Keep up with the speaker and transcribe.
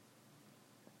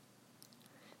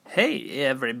Hey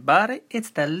everybody, it's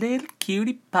the Little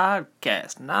Cutie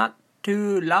Podcast. Not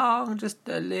too long, just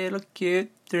a little cute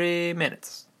 3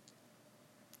 minutes.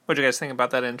 What do you guys think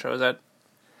about that intro? Is that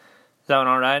one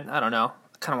alright? I don't know.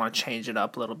 I kind of want to change it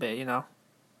up a little bit, Oh,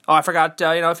 I forgot,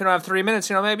 if you don't have 3 minutes,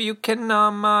 maybe you can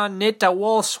knit a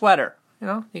wool sweater.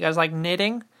 You guys like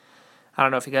knitting? I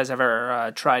don't know if you guys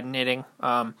ever tried knitting.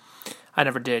 I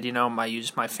never did, I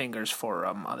use my fingers for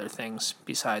other things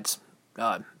besides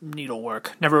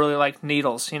needlework. Never really liked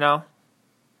needles, Didn't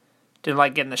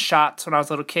like getting the shots when I was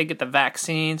a little kid, get the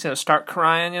vaccines, start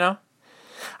crying, I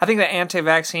think the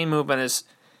anti-vaccine movement is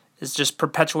just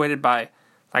perpetuated by,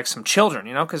 some children,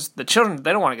 because the children,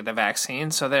 they don't want to get the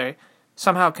vaccine, so they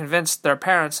somehow convince their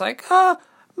parents, oh,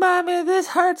 Mommy, this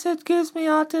hurts, it gives me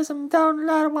autism,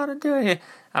 I don't want to do it.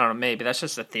 I don't know, maybe, that's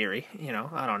just a theory,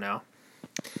 I don't know.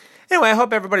 Anyway, I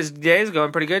hope everybody's day is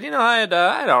going pretty good. I had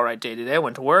an alright day today. I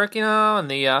went to work, and all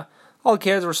the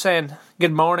kids were saying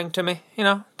good morning to me. They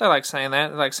like saying that.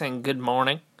 They like saying good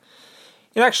morning.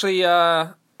 Actually,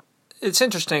 it's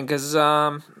interesting because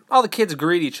all the kids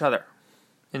greet each other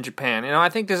in Japan. I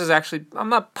think this is actually, I'm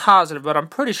not positive, but I'm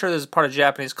pretty sure this is part of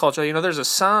Japanese culture. There's a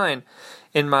sign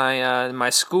in my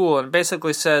school, and it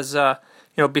basically says,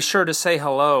 be sure to say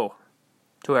hello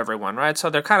to everyone, right? So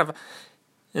they're kind of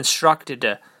instructed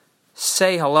to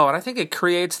say hello, and I think it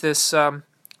creates this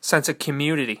sense of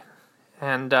community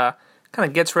and kind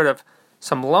of gets rid of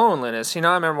some loneliness. I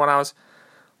remember when I was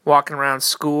walking around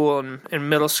school and in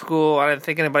middle school, I didn't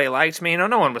think anybody liked me.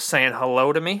 No one was saying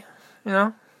hello to me.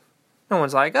 No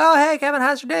one's like, oh, hey, Kevin,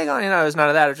 how's your day going? It was none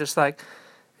of that. It was just like,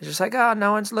 oh,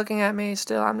 no one's looking at me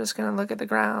still. I'm just going to look at the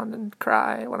ground and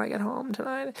cry when I get home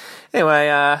tonight. Anyway,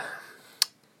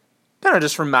 kind of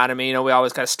just reminded me, we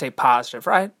always got to stay positive,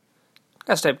 right?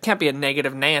 Can't be a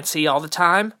negative Nancy all the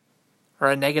time,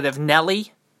 or a negative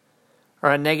Nellie,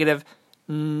 or a negative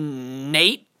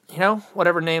Nate,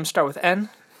 whatever names start with N.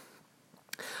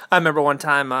 I remember one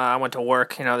time I went to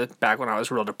work, back when I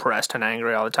was real depressed and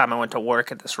angry all the time. I went to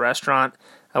work at this restaurant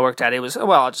I worked at.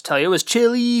 I'll just tell you, it was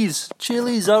Chili's.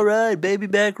 Chili's, all right, baby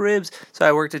back ribs. So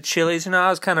I worked at Chili's. I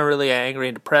was kind of really angry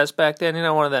and depressed back then.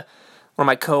 One of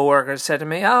my coworkers said to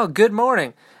me, oh, good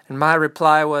morning. And my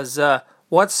reply was,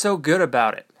 what's so good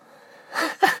about it?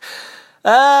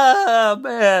 Oh,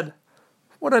 man.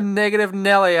 What a negative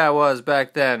Nelly I was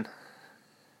back then.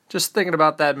 Just thinking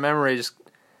about that memory just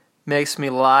makes me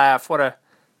laugh. What a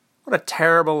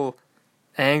terrible,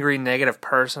 angry, negative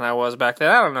person I was back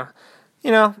then. I don't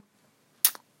know.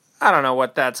 I don't know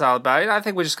what that's all about. I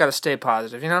think we just got to stay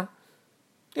positive, You got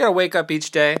to wake up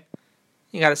each day.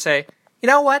 You got to say, you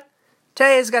know what?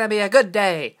 Today is going to be a good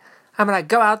day. I'm going to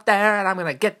go out there, and I'm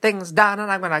going to get things done,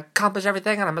 and I'm going to accomplish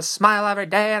everything, and I'm going to smile every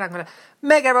day, and I'm going to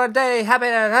make everyone day happy.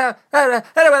 Anyway,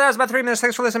 that was my 3 minutes.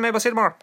 Thanks for listening. Maybe we'll see you tomorrow.